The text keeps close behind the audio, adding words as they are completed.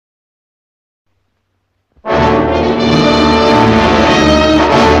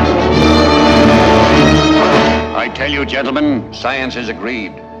tell you, gentlemen, science has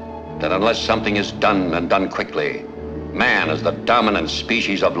agreed that unless something is done and done quickly, man, as the dominant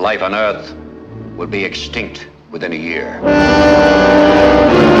species of life on Earth, will be extinct within a year.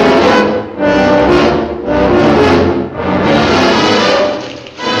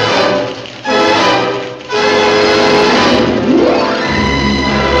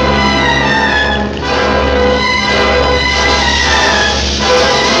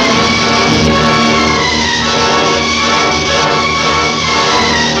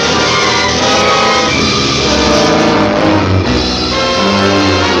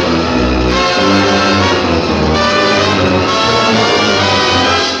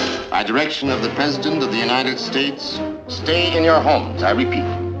 Of the President of the United States, stay in your homes. I repeat,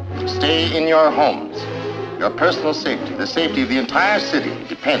 stay in your homes. Your personal safety, the safety of the entire city,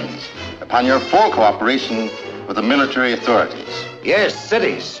 depends upon your full cooperation with the military authorities. Yes,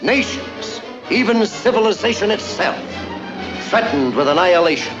 cities, nations, even civilization itself, threatened with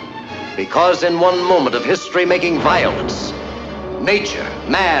annihilation, because in one moment of history-making violence, nature,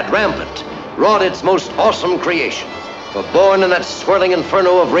 mad, rampant, wrought its most awesome creation. For born in that swirling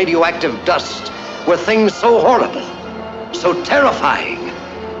inferno of radioactive dust were things so horrible, so terrifying,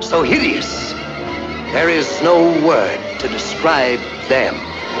 so hideous. There is no word to describe them.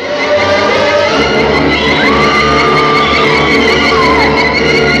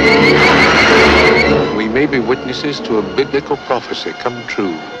 We may be witnesses to a biblical prophecy come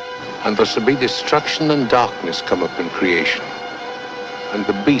true, and there shall be destruction and darkness come upon creation, and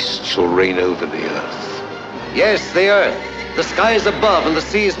the beast shall reign over the earth. Yes, the earth, the skies above and the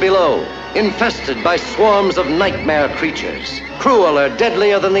seas below, infested by swarms of nightmare creatures, crueler,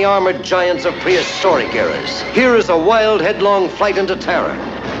 deadlier than the armored giants of prehistoric eras. Here is a wild, headlong flight into terror,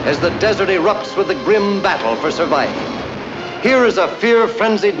 as the desert erupts with the grim battle for survival. Here is a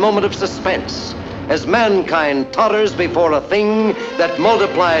fear-frenzied moment of suspense, as mankind totters before a thing that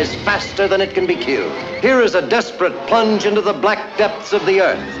multiplies faster than it can be killed. Here is a desperate plunge into the black depths of the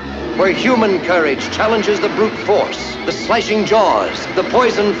earth, where human courage challenges the brute force, the slashing jaws, the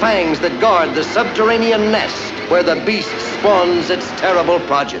poison fangs that guard the subterranean nest where the beast spawns its terrible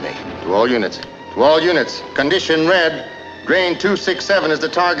progeny. To all units, condition red, drain 267 is the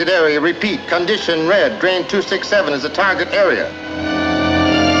target area. Repeat, condition red, drain 267 is the target area.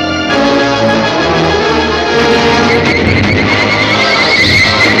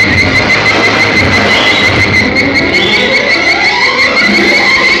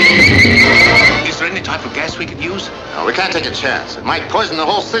 Is there any type of gas we could use? No, we can't take a chance. It might poison the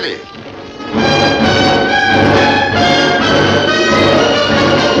whole city.